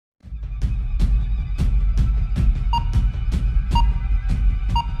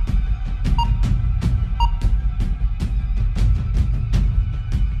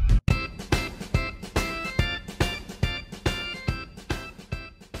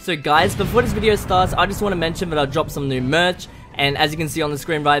So guys, before this video starts, I just want to mention that I dropped some new merch. And as you can see on the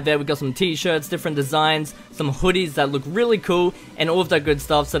screen right there, we got some t-shirts, different designs, some hoodies that look really cool, and all of that good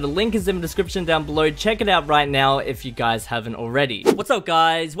stuff. So the link is in the description down below. Check it out right now if you guys haven't already. What's up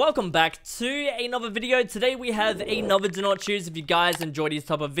guys? Welcome back to another video. Today we have another Do Not Choose. If you guys enjoy these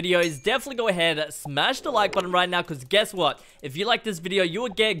type of videos, definitely go ahead, smash the like button right now, because guess what? If you like this video, you will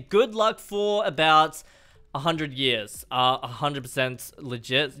get good luck for about 100 years. 100%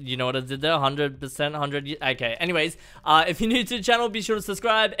 legit. You know what I did there? 100%, 100 years. Okay, anyways, if you're new to the channel, be sure to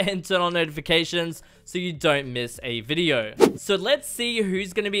subscribe and turn on notifications so you don't miss a video. So let's see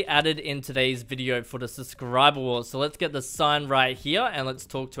who's going to be added in today's video for the subscriber wall. So let's get the sign right here and let's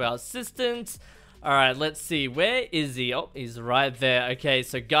talk to our assistant. Alright, let's see. Where is he? Oh, he's right there. Okay,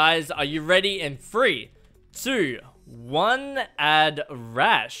 so guys, are you ready? In 3, 2, 1, add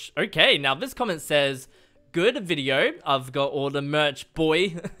Rash. Okay, now this comment says, good video. I've got all the merch,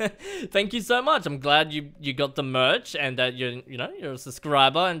 boy. Thank you so much. I'm glad you got the merch and that you're a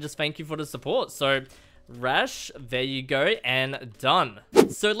subscriber, and just thank you for the support. So Rash, there you go, and done.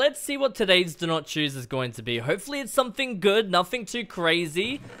 So let's see what today's Do Not Choose is going to be. Hopefully it's something good, nothing too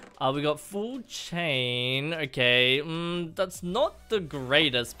crazy. We got full chain. Okay, that's not the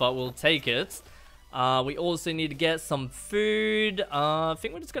greatest, but we'll take it. We also need to get some food. I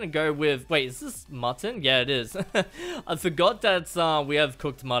think we're just gonna go with, wait, is this mutton? Yeah, it is. I forgot that we have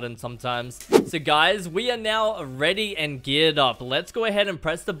cooked mutton sometimes. So guys, we are now ready and geared up. Let's go ahead and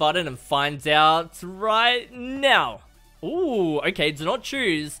press the button and find out right now. Ooh, okay, do not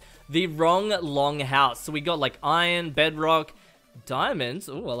choose the wrong long house. So we got like iron, bedrock, diamonds.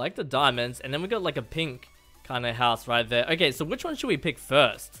 Ooh, I like the diamonds. And then we got like a pink kind of house right there. Okay, so which one should we pick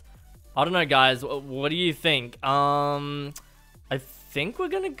first? I don't know, guys. What do you think? I think we're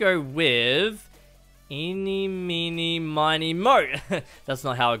gonna go with eeny, meeny, miny, mo. That's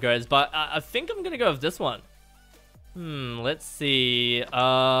not how it goes, but I think I'm gonna go with this one. Let's see.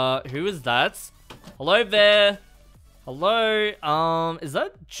 Who is that? Hello there. Hello. Is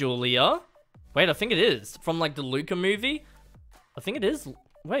that Giulia? Wait, I think it is. From like the Luca movie? I think it is.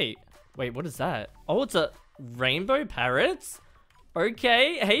 Wait, what is that? Oh, it's a rainbow parrot?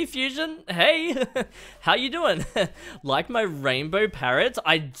 Okay, hey Fusion, hey, how you doing? Like my rainbow parrot?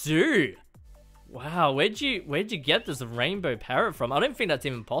 I do. Wow, where'd you get this rainbow parrot from? I don't think that's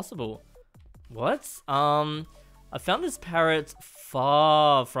even possible. What? I found this parrot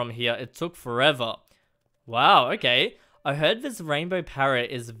far from here. It took forever. Wow, okay. I heard this rainbow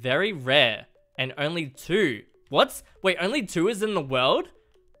parrot is very rare and only 2. What? Wait, only 2 is in the world?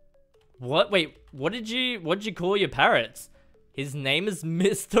 What? Wait, what'd you call your parrots? His name is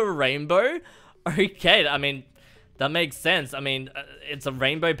Mr. Rainbow? Okay, I mean, that makes sense. I mean, it's a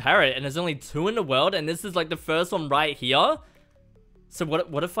rainbow parrot, and there's only 2 in the world, and this is like the first one right here? So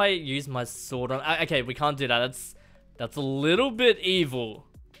what if I use my sword on... Okay, we can't do that. That's a little bit evil.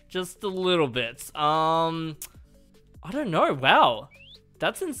 Just a little bit. I don't know. Wow.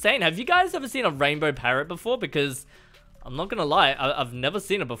 That's insane. Have you guys ever seen a rainbow parrot before? Because I'm not gonna lie, I've never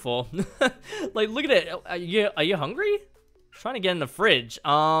seen it before. Like, look at it. Are you hungry? Trying to get in the fridge.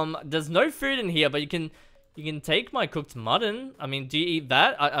 There's no food in here, but you can take my cooked mutton. I mean, do you eat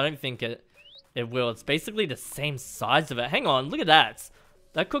that? I don't think it will. It's basically the same size of it. Hang on, look at that.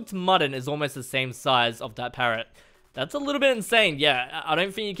 That cooked mutton is almost the same size of that parrot. That's a little bit insane. Yeah, I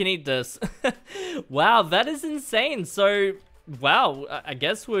don't think you can eat this. Wow, that is insane. So, wow, I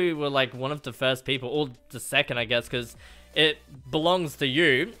guess we were like one of the first people, or the second, I guess, because it belongs to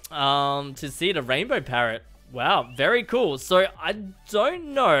you, to see the rainbow parrot. Wow, very cool. So I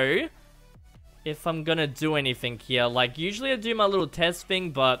don't know if I'm gonna do anything here. Like, usually I do my little test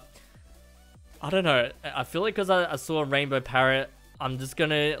thing, but I don't know. I feel like because I saw a rainbow parrot, I'm just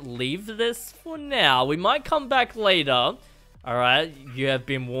gonna leave this for now. We might come back later. Alright, you have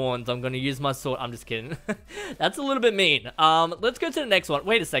been warned. I'm gonna use my sword. I'm just kidding. That's a little bit mean. Let's go to the next one.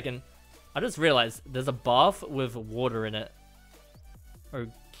 Wait a second. I just realized there's a bath with water in it.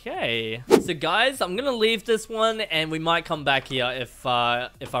 Okay, so guys, I'm gonna leave this one, and we might come back here if I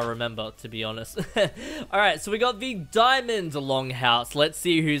remember, to be honest. All right, so we got the diamond longhouse. Let's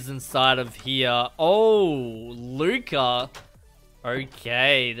see who's inside of here. Oh, Luca.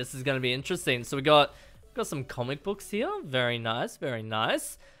 Okay, this is gonna be interesting. So we got some comic books here. Very nice, very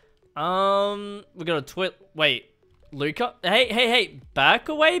nice. We got a wait, Luca. Hey, back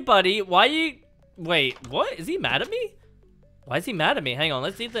away, buddy. Why you? Wait, what? Is he mad at me? Why is he mad at me? Hang on,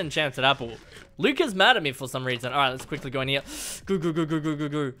 let's eat the enchanted apple. Luca's mad at me for some reason. Alright, let's quickly go in here.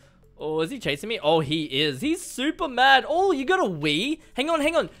 Go. Oh, is he chasing me? Oh, he is. He's super mad. Oh, you got a Wii? Hang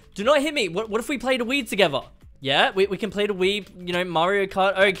on. Do not hit me. What if we played a Wii together? Yeah, we can play the Wii, you know, Mario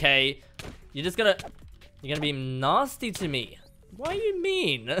Kart. Okay. You're gonna be nasty to me. Why are you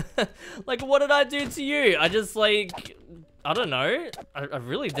mean? Like, what did I do to you? I just, like, I don't know. I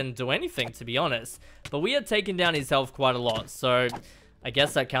really didn't do anything, to be honest. But we are taking down his health quite a lot, so I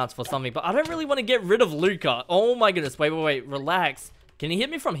guess that counts for something. But I don't really want to get rid of Luca. Oh my goodness. Wait. Relax. Can he hit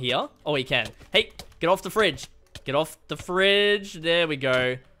me from here? Oh, he can. Hey, get off the fridge. Get off the fridge. There we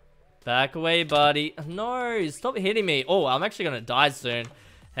go. Back away, buddy. No, stop hitting me. Oh, I'm actually gonna die soon.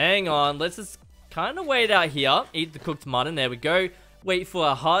 Hang on. Let's just kind of wait out here. Eat the cooked mutton. There we go. Wait for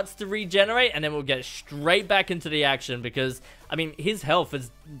our hearts to regenerate, and then we'll get straight back into the action because, I mean, his health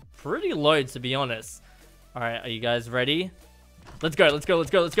is pretty low, to be honest. Alright, are you guys ready? Let's go.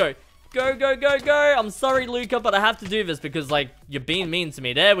 Go. I'm sorry, Luca, but I have to do this because, like, you're being mean to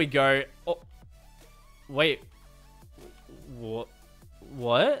me. There we go. Oh. Wait. What?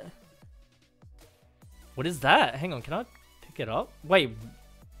 What is that? Hang on, can I pick it up? Wait.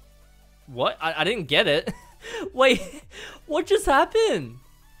 What? I didn't get it. Wait, what just happened?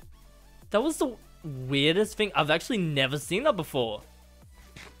 That was the weirdest thing. I've actually never seen that before.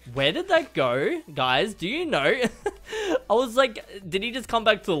 Where did that go? Guys, do you know? I was like, did he just come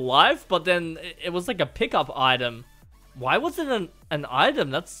back to life? But then it was like a pickup item. Why was it an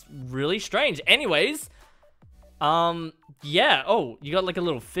item? That's really strange. Anyways, yeah. Oh, you got like a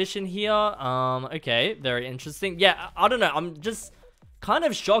little fish in here. Okay, very interesting. Yeah, I don't know. I'm just kind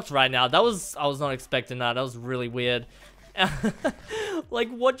of shocked right now. I was not expecting that. That was really weird. Like,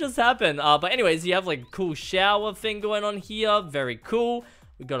 what just happened? But anyways, you have like a cool shower thing going on here. Very cool.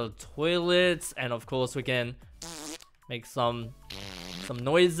 We got a toilet, and of course we can make some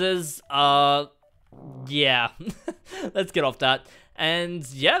noises. Yeah. Let's get off that. And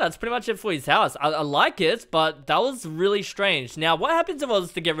yeah, that's pretty much it for his house. I like it, but that was really strange. Now, what happens if I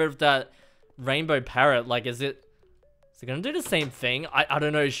was to get rid of that rainbow parrot? Like, is it gonna do the same thing? I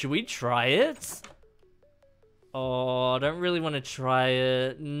don't know. Should we try it? Oh, I don't really want to try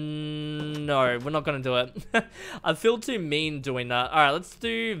it. No, we're not gonna do it. I feel too mean doing that. All right, let's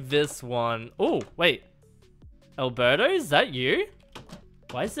do this one. Oh, wait. Alberto, is that you?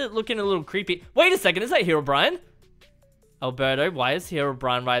 Why is it looking a little creepy? Wait a second, is that Herobrine? Alberto, why is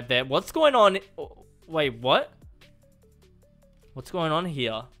Herobrine right there? What's going on? Oh, wait, what? What's going on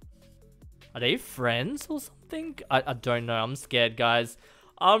here? Are they friends or something? I don't know. I'm scared, guys.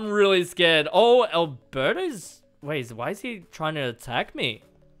 I'm really scared. Oh, Alberto's... Wait, why is he trying to attack me?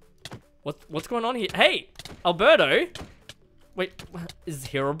 What's going on here? Hey, Alberto. Wait, is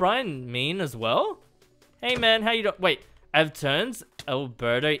Herobrine mean as well? Hey, man, how you doing? Wait, I've turned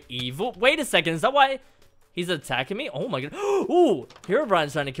Alberto evil? Wait a second, is that why he's attacking me? Oh my god. Ooh,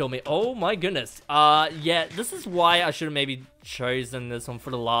 Herobrine's trying to kill me. Oh my goodness. Yeah, this is why I should have maybe chosen this one for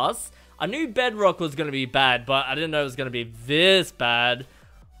the last. I knew Bedrock was going to be bad, but I didn't know it was going to be this bad.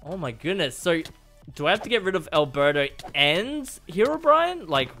 Oh my goodness. So, do I have to get rid of Alberto and Herobrine?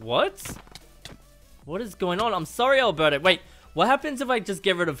 Like, what? What is going on? I'm sorry, Alberto. Wait, what happens if I just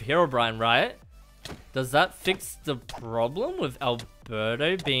get rid of Herobrine, right? Does that fix the problem with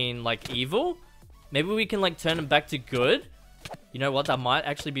Alberto being, like, evil? Maybe we can, like, turn him back to good? You know what? That might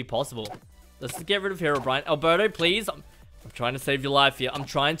actually be possible. Let's just get rid of Herobrine. Alberto, please. I'm trying to save your life here. I'm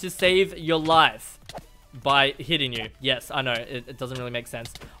trying to save your life by hitting you. Yes, I know. It doesn't really make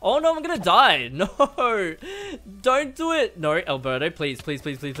sense. Oh, no, I'm gonna die. No. Don't do it. No, Alberto, please, please,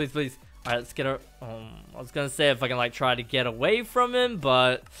 please, please, please, please. All right, let's get her. I was gonna say if I can, like, try to get away from him,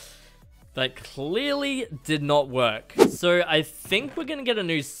 but that clearly did not work. So I think we're gonna get a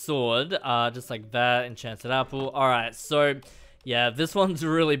new sword, just like that, enchanted apple. All right, so yeah, this one's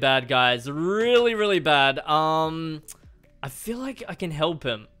really bad, guys. Really, really bad. I feel like I can help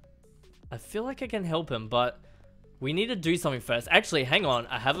him. But we need to do something first. Actually, hang on.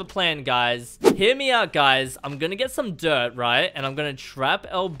 I have a plan, guys. Hear me out, guys. I'm gonna get some dirt, right? And I'm gonna trap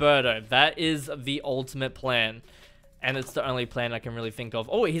Alberto. That is the ultimate plan. And it's the only plan I can really think of.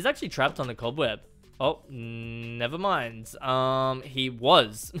 Oh, he's actually trapped on the cobweb. Oh, never mind. He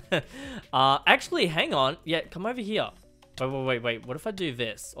was. Actually, hang on. Yeah, come over here. Wait. What if I do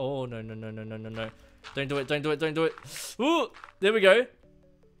this? Oh, no. Don't do it. Ooh, there we go.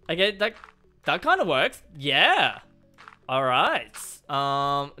 Okay, that kind of works. Yeah. All right.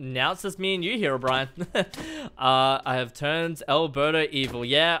 Now it's just me and you, Herobrine. I have turned Alberto evil.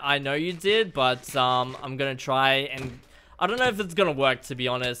 Yeah, I know you did, but I'm gonna try and I don't know if it's gonna work, to be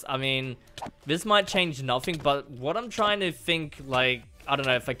honest. I mean, this might change nothing, but what I'm trying to think, like, I don't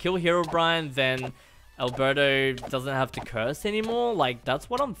know, if I kill Herobrine, then Alberto doesn't have to curse anymore. Like, that's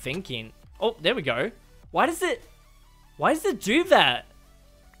what I'm thinking. Oh, there we go. Why does it do that?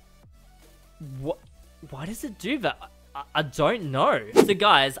 What? Why does it do that? I don't know. So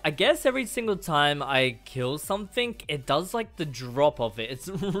guys, I guess every single time I kill something, it does like the drop of it. It's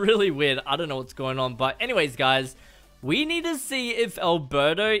really weird. I don't know what's going on. But anyways, guys, we need to see if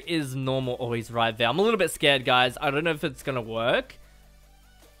Alberto is normal. Oh, he's right there. I'm a little bit scared, guys. I don't know if it's gonna work,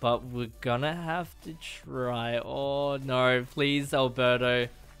 but we're gonna have to try. Oh no, please, Alberto.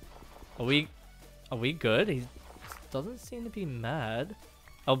 Are we good? He doesn't seem to be mad.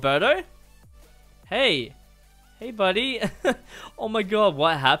 Alberto? Hey. Hey, buddy. Oh my god,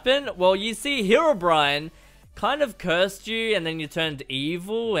 what happened? Well, you see, Herobrine kind of cursed you, and then you turned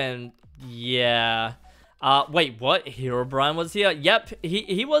evil, and yeah. Wait, what? Herobrine was here? Yep,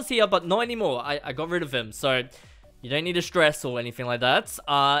 he was here, but not anymore. I got rid of him, so you don't need to stress or anything like that.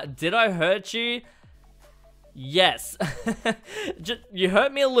 Did I hurt you? Yes. You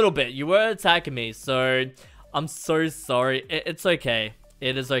hurt me a little bit. You were attacking me, so I'm so sorry. It's okay.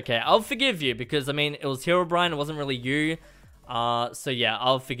 It is okay. I'll forgive you because, I mean, it was Herobrine. It wasn't really you. So yeah,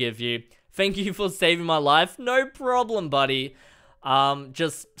 I'll forgive you. Thank you for saving my life. No problem, buddy.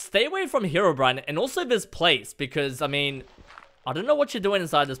 Just stay away from Herobrine and also this place because, I mean, I don't know what you're doing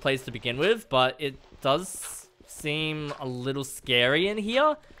inside this place to begin with, but it does seem a little scary in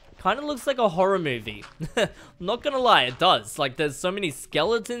here. Kind of looks like a horror movie. Not gonna lie, it does. Like, there's so many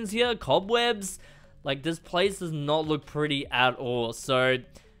skeletons here, cobwebs. Like, this place does not look pretty at all. So,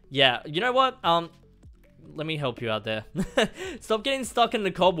 yeah. You know what? Let me help you out there. Stop getting stuck in the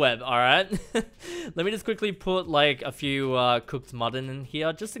cobweb, alright? Let me just quickly put, like, a few cooked mutton in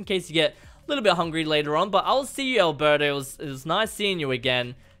here, just in case you get a little bit hungry later on. But I'll see you, Alberto. It was nice seeing you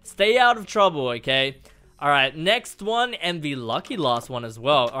again. Stay out of trouble, okay? Alright, next one, and the lucky last one as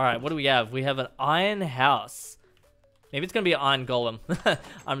well. Alright, what do we have? We have an iron house. Maybe it's gonna be an iron golem.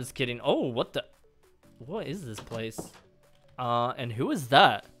 I'm just kidding. Oh, what the... What is this place? And who is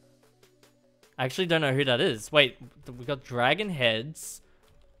that? I actually don't know who that is. Wait, we got dragon heads.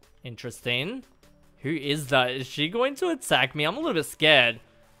 Interesting. Who is that? Is she going to attack me? I'm a little bit scared.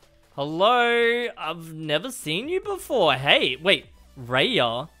 Hello? I've never seen you before. Hey, wait.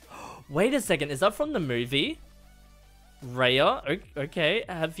 Raya? Wait a second. Is that from the movie? Raya? Okay.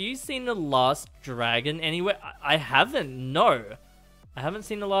 Have you seen The Last Dragon anywhere? I haven't. No. I haven't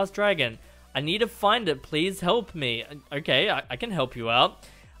seen The Last Dragon. I need to find it. Please help me. Okay, I can help you out.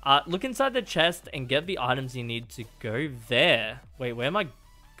 Look inside the chest and get the items you need to go there. Wait, where am I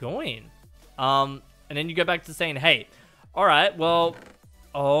going? And then you go back to saying, hey. Alright, well...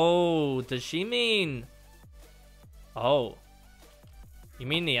 Oh, does she mean... Oh. You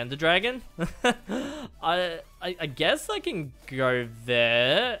mean the Ender Dragon? I guess I can go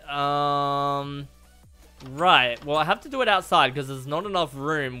there. Right. Well, I have to do it outside because there's not enough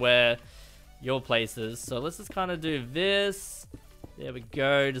room where your place is. So let's just kind of do this. There we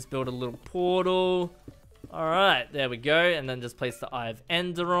go. Just build a little portal. Alright, there we go. And then just place the Eye of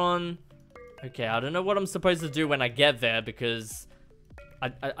Ender on. Okay, I don't know what I'm supposed to do when I get there because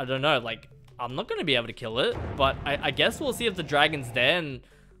I don't know. Like, I'm not going to be able to kill it. But I guess we'll see if the dragon's there and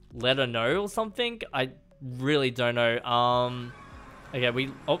let her know or something. I really don't know. Okay,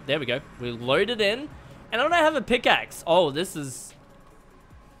 oh, there we go. We loaded in. And I don't have a pickaxe. Oh, this is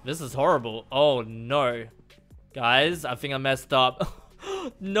horrible. Oh, no. Guys, I think I messed up.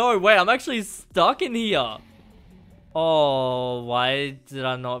 No, wait, I'm actually stuck in here. Oh, why did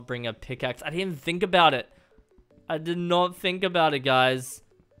I not bring a pickaxe? I didn't even think about it. I did not think about it, guys.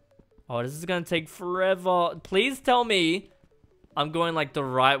 Oh, this is gonna take forever. Please tell me I'm going, like, the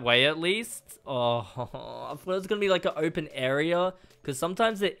right way, at least. Oh, I thought it was gonna be, like, an open area. Because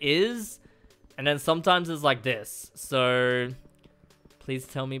sometimes it is. And then sometimes it's like this. So, please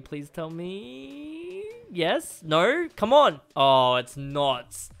tell me, please tell me. Yes? No? Come on. Oh, it's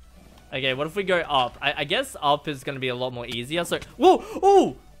not. Okay, what if we go up? I guess up is going to be a lot more easier. So, whoa!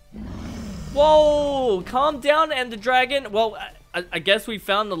 Oh! Whoa! Calm down, Ender Dragon. Well, I guess we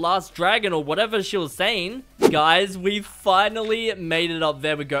found the last dragon or whatever she was saying. Guys, we finally made it up.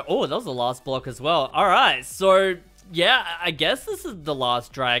 There we go. Oh, that was the last block as well. Alright, so, yeah, I guess this is the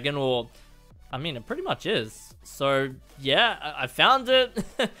last dragon or... I mean, it pretty much is. So, yeah, I found it.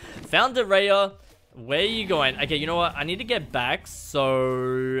 Found it, Raya. Where are you going? Okay, you know what? I need to get back.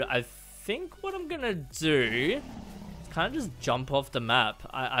 So, I think what I'm gonna do is kind of just jump off the map.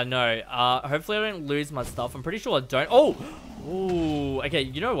 I know. Hopefully I don't lose my stuff. I'm pretty sure I don't. Oh! Ooh. Okay,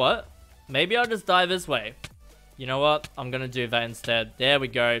 you know what? Maybe I'll just die this way. You know what? I'm gonna do that instead. There we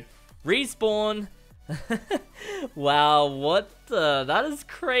go. Respawn. Wow, what the... That is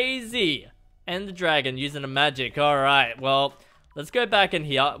crazy. And the dragon using a magic. Alright, well, let's go back in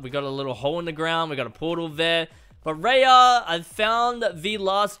here. We got a little hole in the ground. We got a portal there. But Raya, I found the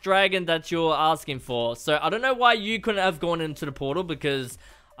last dragon that you're asking for. So I don't know why you couldn't have gone into the portal, because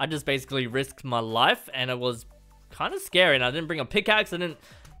I just basically risked my life and it was kind of scary. And I didn't bring a pickaxe.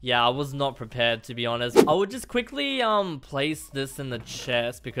 Yeah, I was not prepared, to be honest. I would just quickly place this in the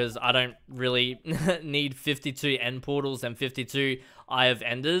chest, because I don't really need 52 end portals and 52 Eye of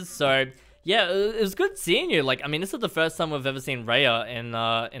Enders. So yeah, it was good seeing you. Like, I mean, this is the first time we've ever seen Raya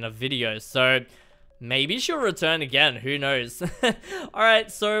in a video. So maybe she'll return again. Who knows?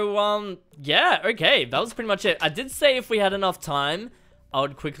 Alright, so, yeah, okay. That was pretty much it. I did say if we had enough time, I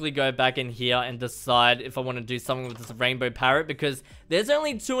would quickly go back in here and decide if I want to do something with this rainbow parrot, because there's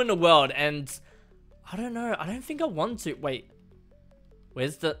only 2 in the world, and I don't know. I don't think I want to. Wait.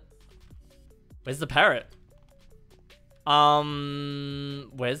 Where's the parrot?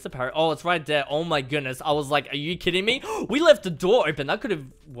 Where's the parrot? Oh, it's right there. Oh my goodness. I was like, are you kidding me? We left the door open. That could have,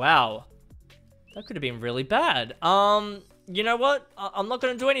 wow. That could have been really bad. You know what? I'm not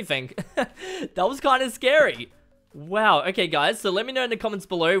going to do anything. That was kind of scary. Wow. Okay, guys. So let me know in the comments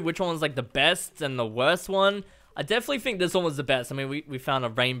below which one was like the best and the worst one. I definitely think this one was the best. I mean, we found a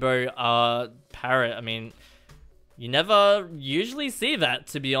rainbow parrot. I mean, you never usually see that,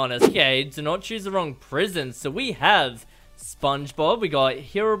 to be honest. Okay, do not choose the wrong prison. So we have SpongeBob. We got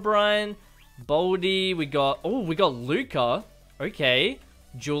Herobrine, Baldy. We got Luca. Okay.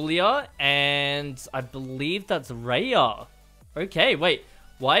 Giulia, and I believe that's Raya. Okay, wait.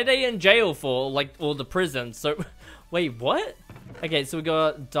 Why are they in jail for, like, all the prisons? So, wait, what? Okay, so we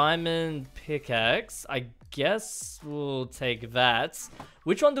got Diamond Pickaxe. I guess we'll take that.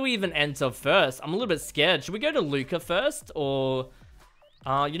 Which one do we even enter first? I'm a little bit scared. Should we go to Luca first? Or,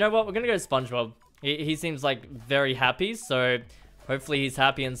 you know what? We're gonna go to SpongeBob. He seems, like, very happy, so hopefully he's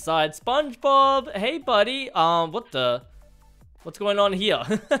happy inside. SpongeBob! Hey, buddy! What's going on here?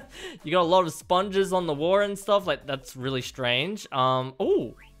 You got a lot of sponges on the wall and stuff. Like, that's really strange.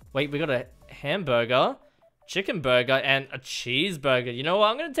 Oh, wait, we got a hamburger, chicken burger, and a cheeseburger. You know what?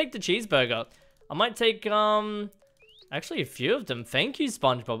 I'm gonna take the cheeseburger. I might take, actually a few of them. Thank you,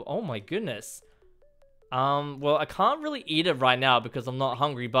 SpongeBob. Oh my goodness. Well, I can't really eat it right now because I'm not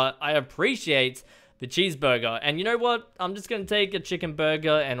hungry, but I appreciate the cheeseburger. And you know what? I'm just gonna take a chicken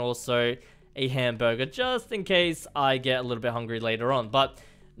burger and also a hamburger, just in case I get a little bit hungry later on. But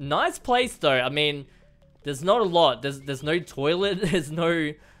nice place though. I mean, there's not a lot. There's no toilet, there's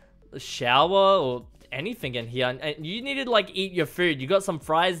no shower or anything in here, and you need to like eat your food. You got some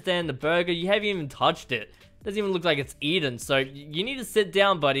fries there and the burger, you haven't even touched it. Doesn't even look like it's eaten, so you need to sit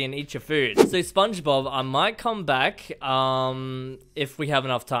down, buddy, and eat your food. So SpongeBob, I might come back if we have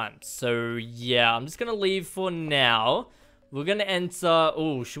enough time. So yeah, I'm just gonna leave for now. We're gonna enter...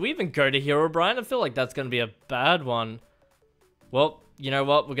 Oh, should we even go to Herobrine? I feel like that's gonna be a bad one. Well, you know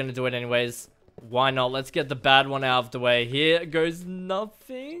what? We're gonna do it anyways. Why not? Let's get the bad one out of the way. Here goes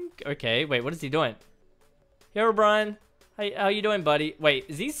nothing. Okay, wait, what is he doing? Herobrine, hey, how you doing, buddy? Wait,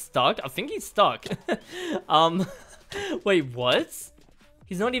 is he stuck? I think he's stuck. Wait, what?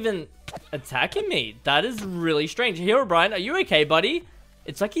 He's not even attacking me. That is really strange. Herobrine, are you okay, buddy?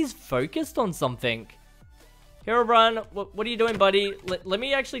 It's like he's focused on something. Herobrine, what are you doing, buddy? Let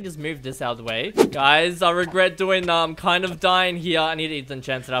me actually just move this out of the way. Guys, I regret doing, kind of dying here. I need to eat the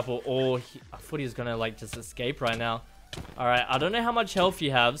enchanted apple. Oh, I thought he was gonna, like, just escape right now. Alright, I don't know how much health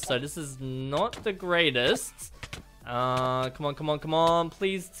you have, so this is not the greatest. Come on, come on, come on.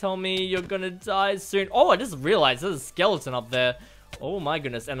 Please tell me you're gonna die soon. Oh, I just realized there's a skeleton up there. Oh my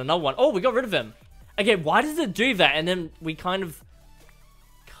goodness, and another one. Oh, we got rid of him. Okay, why does it do that? And then we kind of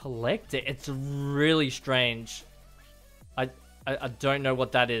collect it. It's really strange. I don't know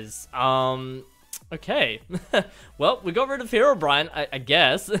what that is. Okay. Well, we got rid of Herobrine, I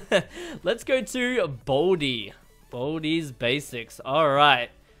guess. Let's go to Baldy. Baldy's Basics. Alright.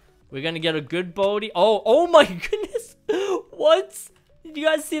 We're gonna get a good Baldy. Oh my goodness. What? Did you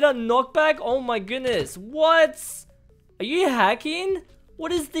guys see that knockback? Oh my goodness. What? Are you hacking?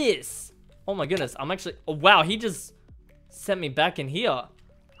 What is this? Oh my goodness. I'm actually... Oh, wow, he just sent me back in here.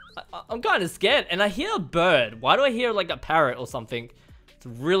 I'm kind of scared, and I hear a bird. Why do I hear like a parrot or something? It's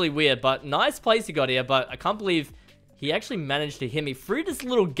really weird, but nice place you got here, but I can't believe he actually managed to hit me through this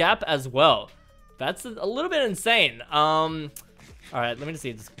little gap as well. That's a little bit insane. Alright, let me just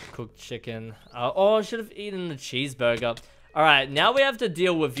eat this cooked chicken. Oh, I should have eaten the cheeseburger. Alright, now we have to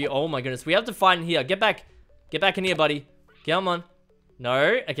deal with you. Oh my goodness, we have to find here. Get back in here, buddy. Come on.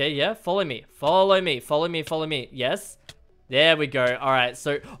 No, okay, yeah, follow me. Follow me, follow me, follow me. Yes. There we go. Alright,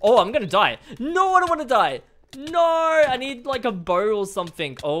 so... Oh, I'm gonna die. No, I don't want to die. No, I need like a bow or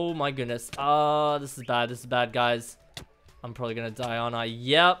something. Oh my goodness. This is bad. This is bad, guys. I'm probably gonna die, aren't I?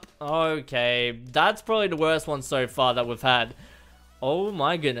 Yep. Okay. That's probably the worst one so far that we've had. Oh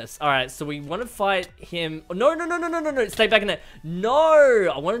my goodness. Alright, so we want to fight him. No, no, no, no, no, no, no. Stay back in there.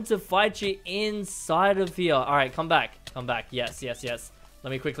 No! I wanted to fight you inside of here. Alright, come back. Come back. Yes, yes, yes. Let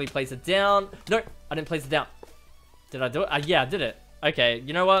me quickly place it down. No, I didn't place it down. Did I do it? Yeah, I did it. Okay,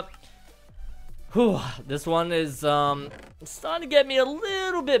 you know what? Whew, this one is starting to get me a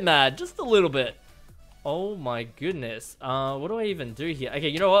little bit mad. Just a little bit. Oh my goodness. What do I even do here? Okay,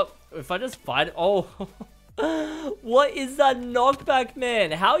 you know what? If I just fight it. Oh. What is that knockback,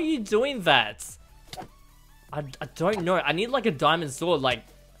 man? How are you doing that? I don't know. I need like a diamond sword. Like,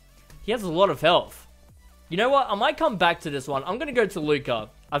 he has a lot of health. You know what? I might come back to this one. I'm gonna go to Luca.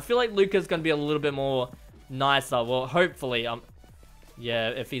 I feel like Luca's gonna be a little bit more nicer. Well, hopefully. Yeah,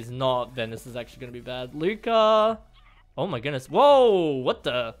 if he's not, then this is actually gonna be bad. Luca. Oh my goodness. Whoa, what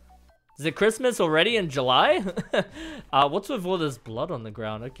the? Is it Christmas already in July? What's with all this blood on the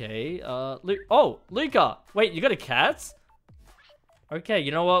ground? Okay, oh, Luca! Wait, you got a cat? Okay,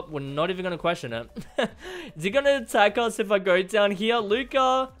 you know what? We're not even gonna question it. Is he gonna attack us if I go down here?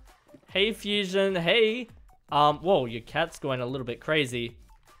 Luca! Hey, Fusion, hey! Whoa, your cat's going a little bit crazy.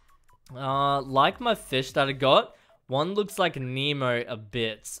 Like my fish that I got. One looks like Nemo a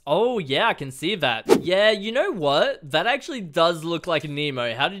bit. Oh, yeah, I can see that. Yeah, you know what? That actually does look like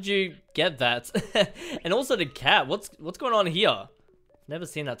Nemo. How did you get that? And also the cat. What's going on here? Never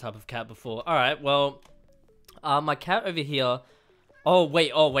seen that type of cat before. All right, well, my cat over here. Oh,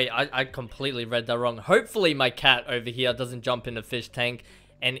 wait, I completely read that wrong. Hopefully my cat over here doesn't jump in the fish tank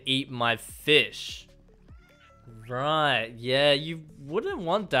and eat my fish. Right, yeah, you wouldn't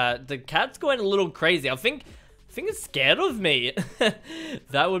want that. The cat's going a little crazy. I think it's scared of me.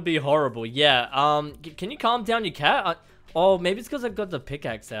 That would be horrible. Yeah, can you calm down your cat? Oh, maybe it's because I've got the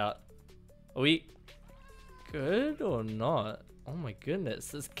pickaxe out. Are we good or not? Oh my goodness,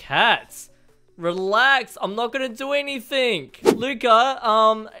 this cat. Relax, I'm not gonna do anything.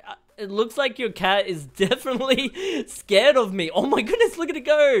 Luca, it looks like your cat is definitely scared of me. Oh my goodness, look at it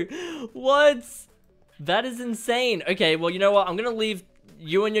go. What? That is insane. Okay, well, you know what? I'm gonna leave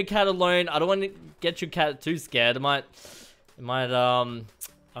you and your cat alone. I don't want to get your cat too scared. It might, I don't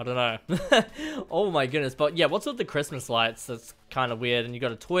know. Oh my goodness. But yeah, what's with the Christmas lights? That's kind of weird. And you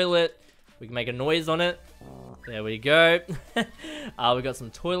got a toilet. We can make a noise on it. There we go. We got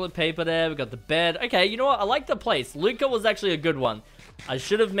some toilet paper there. We got the bed. Okay, you know what? I like the place. Luca was actually a good one. I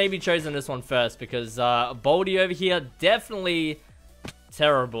should have maybe chosen this one first because Baldy over here, definitely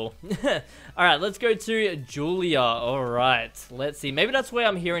terrible. All right, let's go to Giulia. All right, let's see. Maybe that's where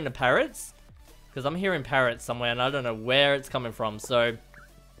I'm hearing the parrots, because I'm hearing parrots somewhere and I don't know where it's coming from. So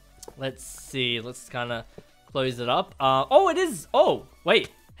let's see. Let's kind of close it up. Oh, it is. Oh, wait.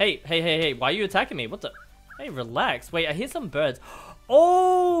 Hey. Why are you attacking me? What the? Hey, relax. Wait, I hear some birds.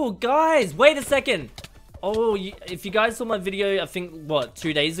 Oh, guys, wait a second. Oh, if you guys saw my video, I think, what,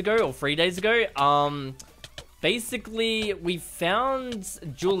 2 days ago or 3 days ago, basically, we found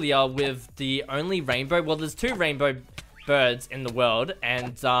Giulia with the only rainbow. Well, there's 2 rainbow birds in the world,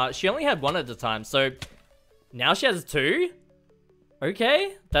 and she only had 1 at the time. So now she has 2.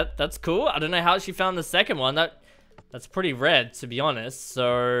 Okay, that's cool. I don't know how she found the second one. That's pretty rare, to be honest.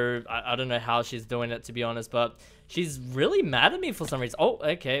 So I don't know how she's doing it, to be honest. But she's really mad at me for some reason. Oh,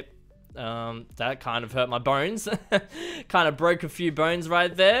 okay. That kind of hurt my bones. Kind of broke a few bones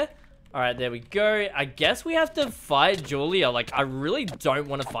right there. All right, there we go. I guess we have to fight Giulia. Like, I really don't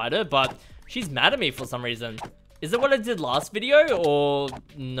want to fight her, but she's mad at me for some reason. Is it what I did last video, or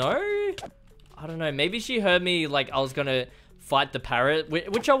no? I don't know. Maybe she heard me, like, I was gonna fight the parrot,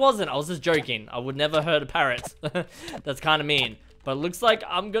 which I wasn't. I was just joking. I would never hurt a parrot. That's kind of mean. But it looks like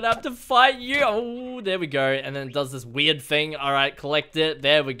I'm gonna have to fight you. Oh, there we go. And then it does this weird thing. All right, collect it.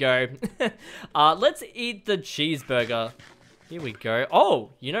 There we go. Let's eat the cheeseburger. Here we go. Oh,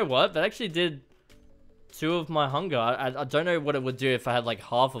 you know what? That actually did 2 of my hunger. I don't know what it would do if I had like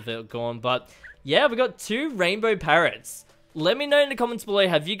half of it gone. But yeah, we got 2 rainbow parrots. Let me know in the comments below.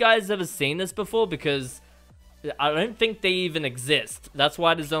 Have you guys ever seen this before? Because I don't think they even exist. That's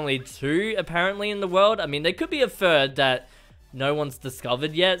why there's only 2 apparently in the world. I mean, there could be a third that no one's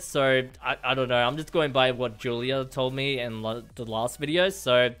discovered yet. So I don't know. I'm just going by what Giulia told me in the last video.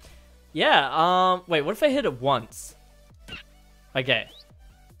 So yeah. Wait, what if I hit it once? Okay.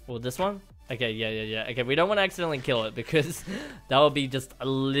 Well, this one? Okay, yeah. Okay, we don't want to accidentally kill it because that would be just a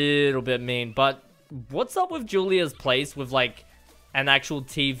little bit mean. But what's up with Giulia's place with, like, an actual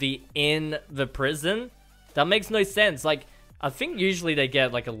TV in the prison? That makes no sense. Like, I think usually they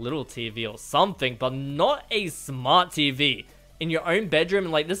get, like, a little TV or something, but not a smart TV in your own bedroom.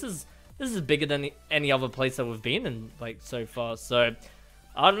 And, like, this is This is bigger than any other place that we've been in, like, so far. So,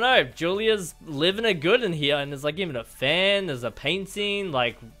 I don't know. Giulia's living it good in here. And there's, like, even a fan. There's a painting.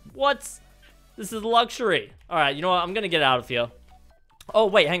 Like, what? This is luxury. Alright, you know what? I'm gonna get out of here. Oh,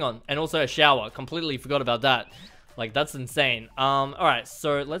 wait, hang on. And also a shower. Completely forgot about that. Like, that's insane. Alright,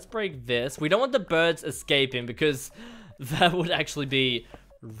 so let's break this. We don't want the birds escaping because that would actually be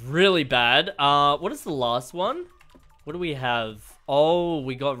really bad. What is the last one? What do we have? Oh,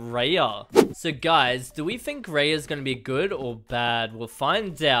 we got Raya. So, guys, do we think Raya's gonna be good or bad? We'll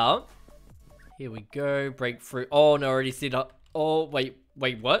find out. Here we go. Breakthrough. Oh, no, I already see that. Oh, wait,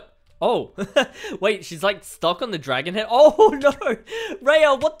 what? Oh, wait, she's like stuck on the dragon head. Oh no,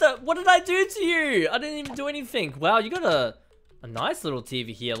 Raya, what did I do to you? I didn't even do anything. Wow, you got a nice little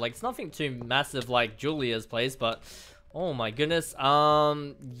TV here. Like, it's nothing too massive like Giulia's place, but oh my goodness.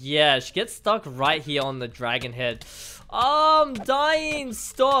 Yeah, she gets stuck right here on the dragon head. I'm dying.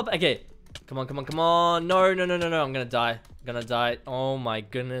 Stop. Okay, come on. No, I'm gonna die. Oh my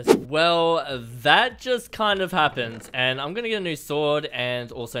goodness. Well, that just kind of happened. And I'm gonna get a new sword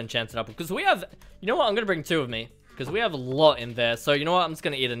and also enchanted apple. Because we have... You know what? I'm gonna bring 2 with me. Because we have a lot in there. So, you know what? I'm just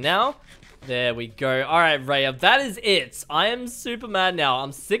gonna eat it now. There we go. Alright, Raya. That is it. I am super mad now.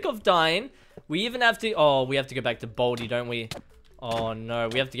 I'm sick of dying. We even have to... Oh, we have to go back to Baldy, don't we? Oh, no.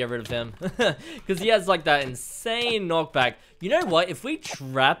 We have to get rid of him. Because he has, like, that insane knockback. You know what? If we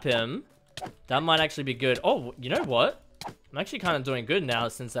trap him, that might actually be good. Oh, you know what? I'm actually kind of doing good now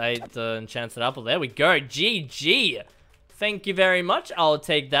since I ate the enchanted apple. There we go. GG. Thank you very much. I'll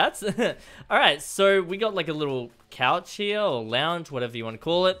take that. Alright, so we got like a little couch here or lounge, whatever you want to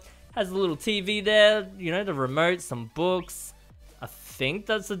call it. Has a little TV there, you know, the remote, some books. I think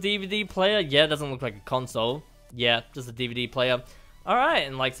that's a DVD player. Yeah, it doesn't look like a console. Yeah, just a DVD player. Alright,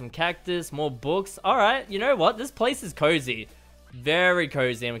 and like some cactus, more books. Alright, you know what? This place is cozy. Very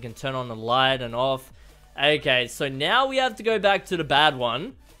cozy, and we can turn on the light and off. Okay, so now we have to go back to the bad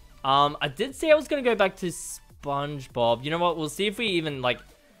one. I did say I was going to go back to SpongeBob. You know what? We'll see if we even, like,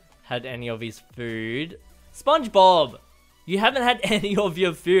 had any of his food. SpongeBob! You haven't had any of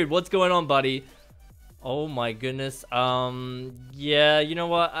your food. What's going on, buddy? Oh, my goodness. Yeah, you know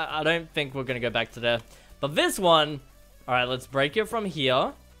what? I don't think we're going to go back to there. But this one... Alright, let's break it from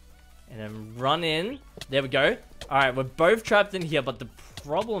here. And then run in. There we go. Alright, we're both trapped in here, but the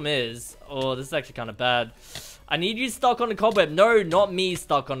problem is... Oh, this is actually kind of bad. I need you stuck on the cobweb. No, not me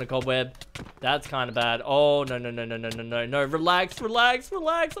stuck on the cobweb. That's kind of bad. Oh, no. Relax.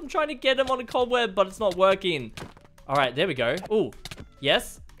 I'm trying to get him on the cobweb, but it's not working. Alright, there we go. Ooh,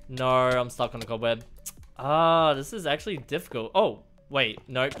 yes? No, I'm stuck on the cobweb. Ah, this is actually difficult. Oh, wait.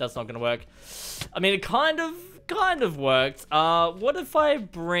 Nope, that's not going to work. I mean, it kind of worked. What if I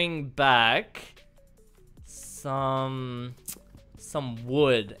bring back some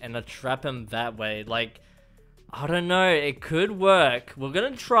wood and I trap him that way? Like, I don't know, it could work. We're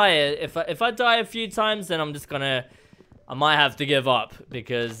gonna try it. If I die a few times, then I'm just gonna... I might have to give up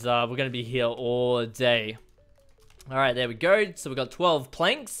because we're gonna be here all day. Alright, there we go. So we got 12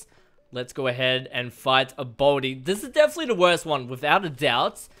 planks. Let's go ahead and fight a Baldy. This is definitely the worst one, without a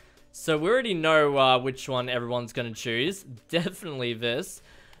doubt. So we already know which one everyone's gonna choose. Definitely this.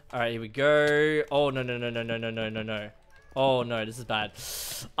 Alright, here we go. Oh, no. Oh, no, this is bad.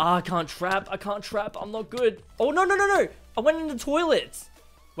 I can't trap. I'm not good. Oh, no. I went in the toilet.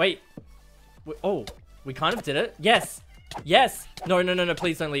 Wait. Oh, we kind of did it. Yes. No,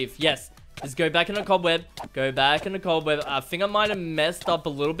 please don't leave. Yes. Just go back in the cobweb. I think I might have messed up a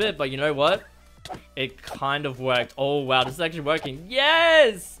little bit, but you know what? It kind of worked. Oh, wow, this is actually working.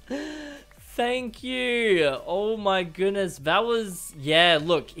 Yes! Thank you. Oh, my goodness. That was... Yeah,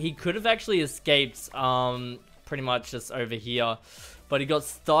 look, he could have actually escaped, pretty much just over here. But he got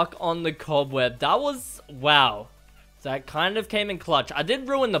stuck on the cobweb. That was... Wow. That kind of came in clutch. I did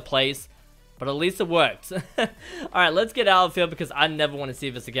ruin the place, but at least it worked. Alright, let's get out of here because I never want to see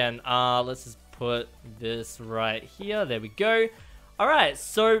this again. Let's just put this right here. There we go. Alright,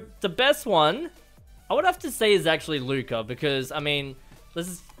 so the best one, I would have to say, is actually Luca. Because, I mean, let's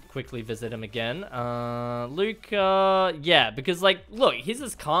just quickly visit him again. Luca, yeah, because, like, look, he's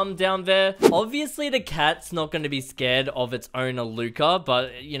just calm down there. Obviously, the cat's not going to be scared of its owner, Luca,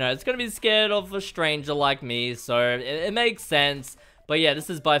 but, you know, it's going to be scared of a stranger like me, so it makes sense. But yeah, this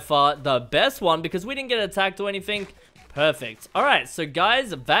is by far the best one because we didn't get attacked or anything. Perfect. Alright, so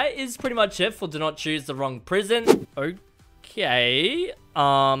guys, that is pretty much it for Do Not Choose the Wrong Prison. Okay.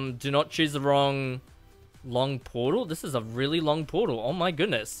 Do not choose the wrong... long portal? This is a really long portal. Oh my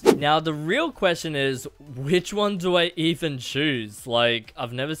goodness. Now, the real question is, which one do I even choose? Like,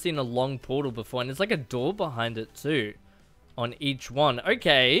 I've never seen a long portal before, and there's like a door behind it too. On each one.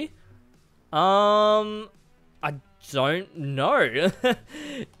 Okay. I don't know.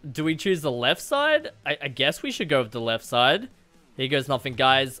 Do we choose the left side? I guess we should go with the left side. Here goes nothing,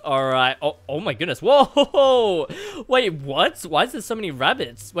 guys. Alright. Oh my goodness. Whoa! Wait, what? Why is there so many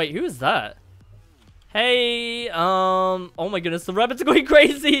rabbits? Wait, who is that? Hey, oh my goodness, the rabbits are going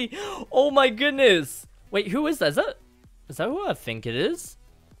crazy! Oh my goodness! Wait, who is that? Is that who I think it is?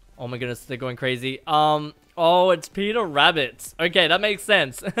 Oh my goodness, they're going crazy. Oh, it's Peter Rabbit. Okay, that makes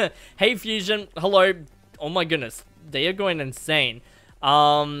sense. Hey, Fusion. Hello. Oh my goodness. They are going insane.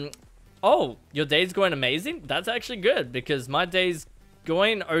 Oh, your day's going amazing? That's actually good, because my day's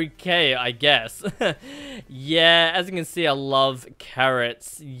going okay, I guess. Yeah, as you can see, I love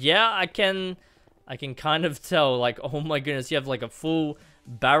carrots. Yeah, I can kind of tell, like, oh my goodness, you have like a full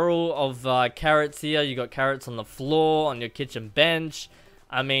barrel of carrots here. You got carrots on the floor, on your kitchen bench.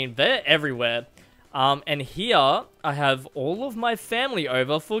 I mean, they're everywhere. And here, I have all of my family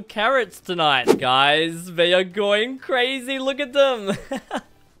over for carrots tonight. Guys, they are going crazy. Look at them.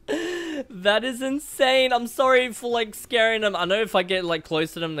 That is insane. I'm sorry for, like, scaring them. I know if I get, like,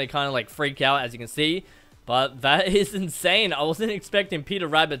 close to them, they kind of, like, freak out, as you can see. But that is insane. I wasn't expecting Peter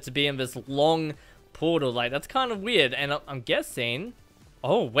Rabbit to be in this long portal. Like, that's kind of weird. And I'm guessing...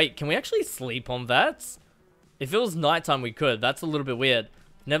 Oh, wait. Can we actually sleep on that? If it was nighttime, we could. That's a little bit weird.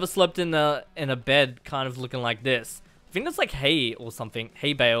 Never slept in a bed kind of looking like this. I think that's like hay or something.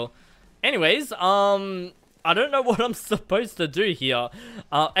 Hay bale. Anyways, I don't know what I'm supposed to do here.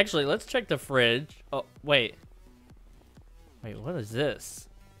 Actually, let's check the fridge. Oh, wait. Wait, what is this?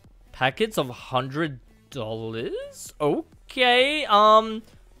 Packets of $100? Okay,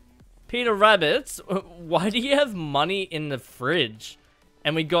 Peter Rabbit, why do you have money in the fridge?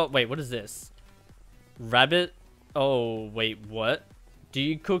 And we got, wait, what is this? Rabbit? Oh, wait, what? Do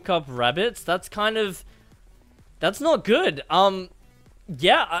you cook up rabbits? That's kind of... That's not good.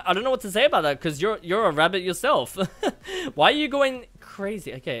 Yeah, I don't know what to say about that, because you're a rabbit yourself. Why are you going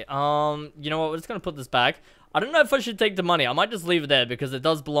crazy? Okay, you know what? We're just going to put this back. I don't know if I should take the money. I might just leave it there, because it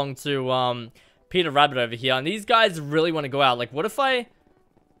does belong to, Peter Rabbit over here. And these guys really want to go out. Like, what if I...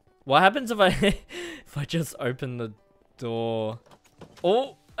 What happens if I... if I just open the door?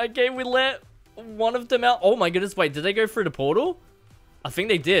 Oh, okay, we let one of them out. Oh my goodness, wait, did they go through the portal? I think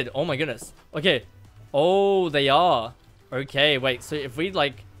they did. Oh my goodness. Okay. Oh, they are. Okay, wait. So if we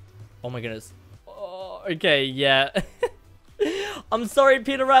like... Oh my goodness. Oh, okay, yeah. I'm sorry,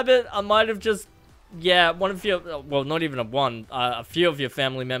 Peter Rabbit. I might have just... Yeah, one of your... Well, not even a few of your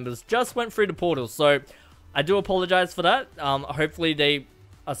family members just went through the portal. So I do apologize for that. Hopefully they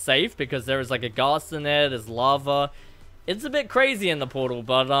are safe, because there is like a ghast in there. There's lava. It's a bit crazy in the portal.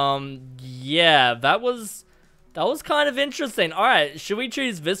 But yeah, that was kind of interesting. Alright, should we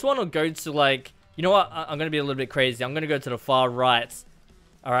choose this one or go to like... You know what? I'm going to be a little bit crazy. I'm going to go to the far right.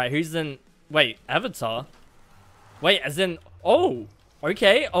 Alright, who's in... Wait, Avatar? Wait, as in... Oh,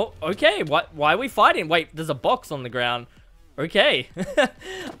 okay. Oh, okay. Why are we fighting? Wait, there's a box on the ground. Okay.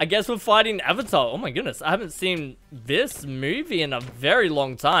 I guess we're fighting Avatar. Oh my goodness. I haven't seen this movie in a very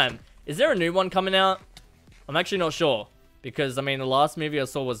long time. Is there a new one coming out? I'm actually not sure. Because, I mean, the last movie I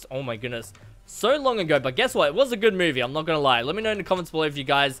saw was... Oh my goodness. So long ago, but guess what? It was a good movie, I'm not gonna lie. Let me know in the comments below if you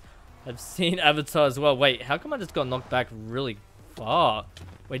guys have seen Avatar as well. Wait, how come I just got knocked back really far?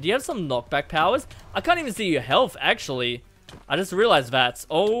 Wait, do you have some knockback powers? I can't even see your health, actually. I just realized that.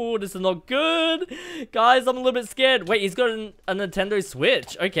 Oh, this is not good. Guys, I'm a little bit scared. Wait, he's got a Nintendo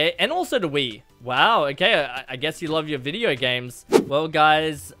Switch. Okay, and also the Wii. Wow, okay, I guess you love your video games. Well,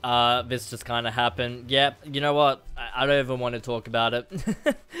 guys, this just kind of happened. Yep, you know what? I don't even want to talk about it.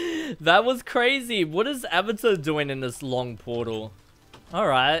 That was crazy. What is Avatar doing in this long portal?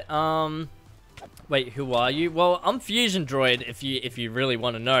 Alright, wait, who are you? Well, I'm FuzionDroid, if you really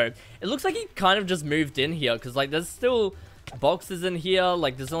want to know. It looks like he kind of just moved in here, because, like, there's still boxes in here.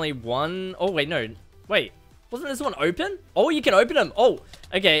 Like, there's only one. Oh, wait, no. Wait, wasn't this one open? Oh, you can open them. Oh,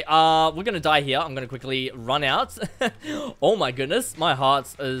 okay, we're gonna die here. I'm gonna quickly run out. Oh my goodness, my heart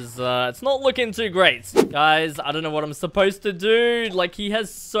is, it's not looking too great. Guys, I don't know what I'm supposed to do. Like, he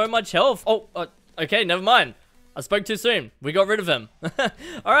has so much health. Oh, okay, never mind. I spoke too soon. We got rid of him.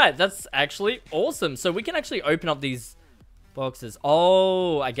 Alright, that's actually awesome. So we can actually open up these boxes.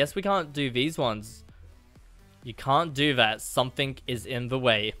 Oh, I guess we can't do these ones. You can't do that. Something is in the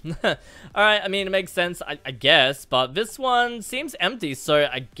way. Alright, I mean, it makes sense, I guess. But this one seems empty. So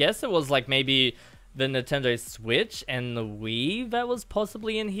I guess it was like maybe the Nintendo Switch and the Wii that was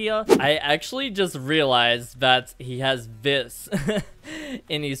possibly in here. I actually just realized that he has this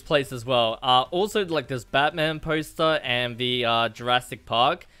in his place as well. Also, like this Batman poster and the Jurassic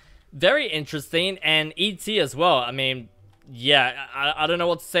Park. Very interesting. And E.T. as well. I mean, yeah, I don't know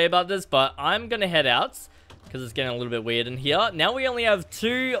what to say about this, but I'm gonna head out because it's getting a little bit weird in here. Now we only have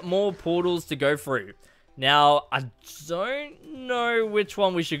 2 more portals to go through. Now, I don't know which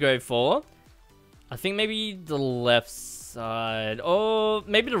one we should go for. I think maybe the left side, or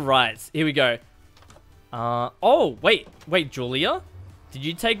maybe the right. Here we go. Oh, wait, Giulia? Did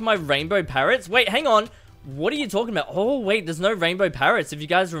you take my rainbow parrots? Wait, hang on. What are you talking about? Oh, wait, there's no rainbow parrots. If you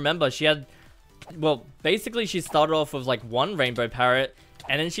guys remember, she had... Well, basically, she started off with, like, 1 rainbow parrot,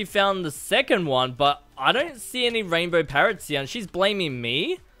 and then she found the second one, but I don't see any rainbow parrots here, and she's blaming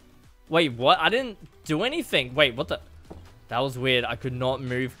me? Wait, what? I didn't do anything. Wait, what the... That was weird. I could not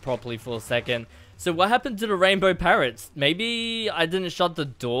move properly for a second. So, what happened to the rainbow parrots? Maybe I didn't shut the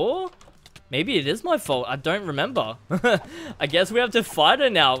door? Maybe it is my fault. I don't remember. I guess we have to fight her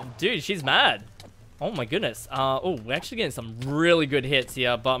now. Dude, she's mad. Oh my goodness. Oh, we're actually getting some really good hits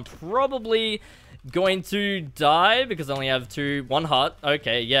here, but I'm probably going to die because I only have 1 heart.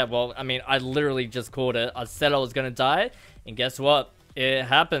 Okay, yeah, well, I mean, I literally just called it. I said I was going to die, and guess what? It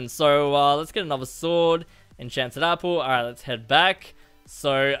happened. So, let's get another sword, enchanted apple. All right, let's head back.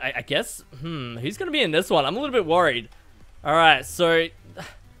 So, I guess, who's going to be in this one? I'm a little bit worried. All right, so...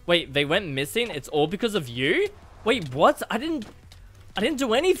 Wait, they went missing? It's all because of you? Wait, what? I didn't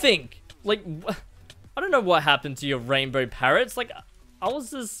do anything. Like, I don't know what happened to your rainbow parrots. Like, I was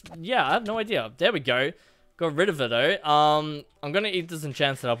just, yeah, I have no idea. There we go. Got rid of it, though. I'm gonna eat this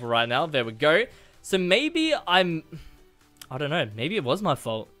enchanted apple right now. There we go. So maybe I don't know. Maybe it was my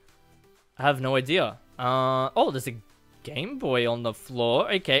fault. I have no idea. Oh, there's a Game Boy on the floor.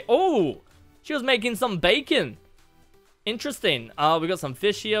 Okay. Oh, she was making some bacon. Interesting. We got some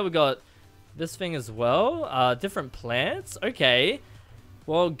fish here. We got this thing as well. Different plants. Okay.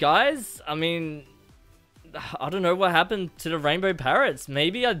 Well, guys, I mean, I don't know what happened to the rainbow parrots.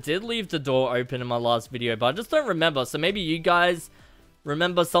 Maybe I did leave the door open in my last video, but I just don't remember. So maybe you guys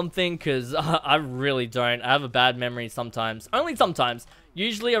remember something, because I really don't. I have a bad memory sometimes. Only sometimes.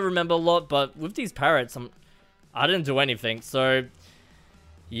 Usually I remember a lot, but with these parrots, I didn't do anything. So...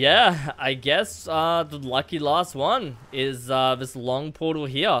 yeah, I guess the lucky last one is this long portal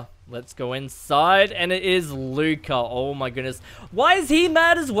here. Let's go inside, and it is Luca. Oh my goodness. Why is he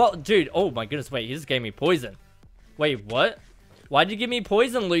mad as well? Dude, oh my goodness, wait, he just gave me poison. Wait, what? Why'd you give me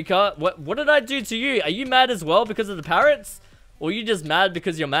poison, Luca? What did I do to you? Are you mad as well because of the parrots? Or are you just mad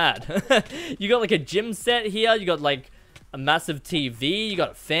because you're mad? You got like a gym set here, you got like a massive TV, you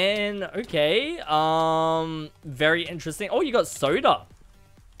got a fan. Okay, very interesting. Oh, you got soda.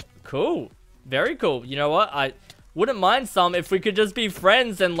 Cool. Very cool. You know what? I wouldn't mind some if we could just be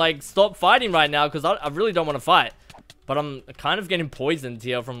friends and, like, stop fighting right now, because I really don't want to fight. But I'm kind of getting poisoned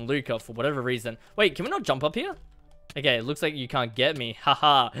here from Luca for whatever reason. Wait, can we not jump up here? Okay, it looks like you can't get me.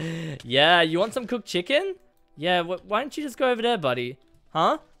 Haha. Yeah, you want some cooked chicken? Yeah, why don't you just go over there, buddy?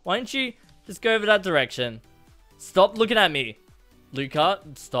 Huh? Why don't you just go over that direction? Stop looking at me. Luca,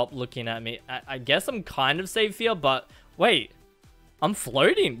 stop looking at me. I guess I'm kind of safe here, but wait. I'm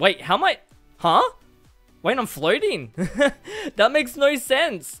floating. Wait, how am I... Huh? Wait, I'm floating. That makes no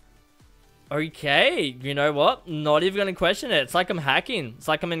sense. Okay, you know what? Not even gonna question it. It's like I'm hacking. It's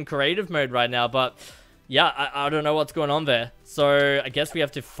like I'm in creative mode right now, but... yeah, I don't know what's going on there. So, I guess we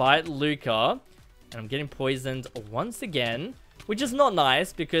have to fight Luca. And I'm getting poisoned once again. Which is not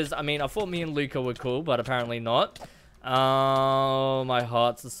nice, because, I mean, I thought me and Luca were cool, but apparently not. Oh, my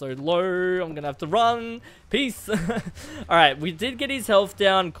hearts are so low. I'm gonna have to run. Peace. Alright, we did get his health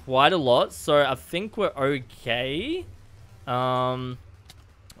down quite a lot, so I think we're okay. Oh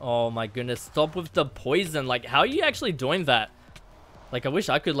my goodness, stop with the poison. Like, how are you actually doing that? Like, I wish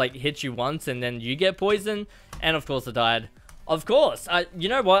I could, like, hit you once and then you get poisoned. And of course I died. Of course. You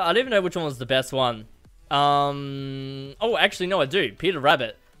know what? I don't even know which one was the best one. Oh, actually, no, I do. Peter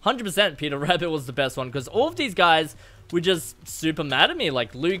Rabbit. 100% Peter Rabbit was the best one, because all of these guys were just super mad at me,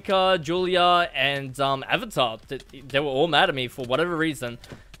 like Luca, Giulia, and Avatar. They were all mad at me for whatever reason.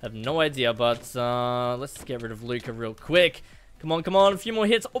 I have no idea, but let's get rid of Luca real quick. Come on, come on, a few more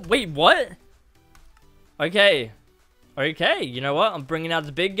hits. Oh, wait, what? Okay. Okay, you know what? I'm bringing out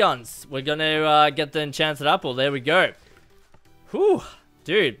the big guns. We're gonna get the enchanted apple. There we go. Whew.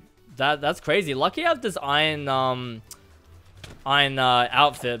 Dude, that's crazy. Lucky I have this iron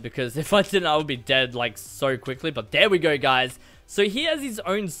outfit, because if I didn't, I would be dead like so quickly. But there we go, guys. So he has his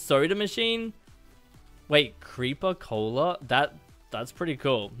own soda machine. Wait, Creeper Cola? That's pretty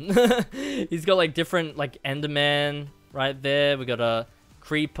cool. He's got like different like Enderman right there. We got a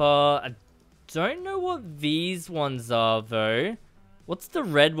Creeper. I don't know what these ones are though. What's the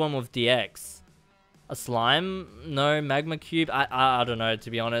red one with the X? A slime? No, magma cube? I don't know,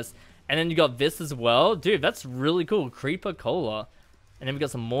 to be honest. And then you got this as well. Dude, that's really cool. Creeper Cola. And then we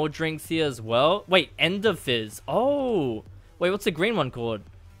got some more drinks here as well. Wait, Ender Fizz. Oh. Wait, what's the green one called?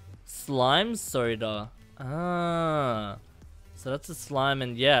 Slime Soda. Ah. So that's a slime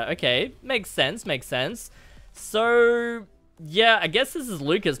and yeah, okay. Makes sense, makes sense. So, yeah, I guess this is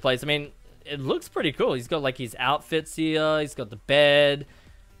Luca's place. I mean, it looks pretty cool. He's got like his outfits here. He's got the bed.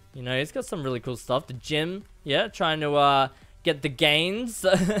 You know, he's got some really cool stuff. The gym. Yeah, trying to get the gains.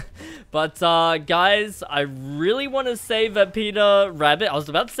 But guys, I really want to save Peter Rabbit. I was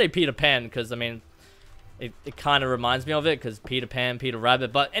about to say Peter Pan because I mean it kind of reminds me of it because Peter Pan, Peter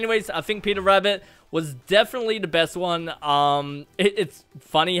Rabbit. But anyways, I think Peter Rabbit was definitely the best one. It's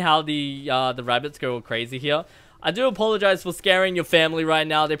funny how the rabbits go all crazy here. I do apologize for scaring your family right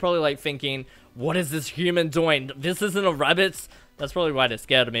now. They're probably like thinking, what is this human doing? This isn't a rabbit. That's probably why they're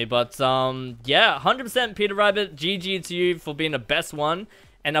scared of me. But yeah, 100% Peter Rabbit. GG to you for being the best one.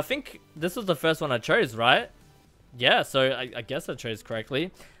 And I think this was the first one I chose, right? Yeah, so I guess I chose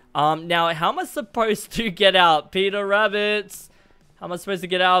correctly. Now, how am I supposed to get out? Peter Rabbit. How am I supposed to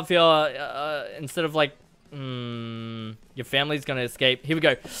get out of here instead of like... your family's gonna escape. Here we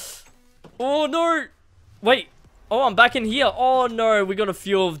go. Oh, no. Wait. Oh, I'm back in here. Oh, no. We got a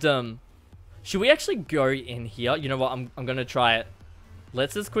few of them. Should we actually go in here? You know what? I'm gonna try it.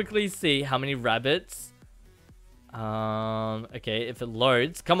 Let's just quickly see how many rabbits. Okay, if it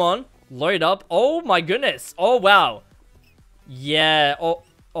loads. Come on. Load up. Oh, my goodness. Oh, wow. Yeah. Oh.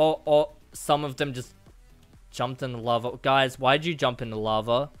 Some of them just jumped in the lava. Guys, why'd you jump in the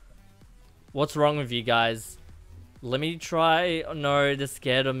lava? What's wrong with you guys? Let me try. Oh, no, they're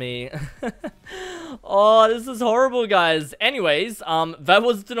scared of me. Oh, this is horrible, guys. Anyways, that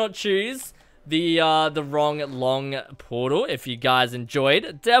was Do Not Choose the wrong long portal. If you guys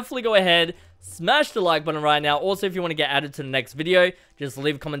enjoyed, definitely go ahead, smash the like button right now. Also, if you want to get added to the next video, just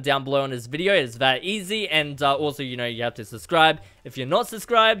leave a comment down below on this video. It's that easy. And also, you know, you have to subscribe. If you're not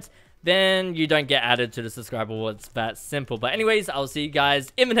subscribed, then you don't get added to the subscriber wall. It's that simple. But anyways, I'll see you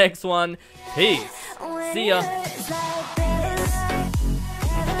guys in the next one. Peace. See ya.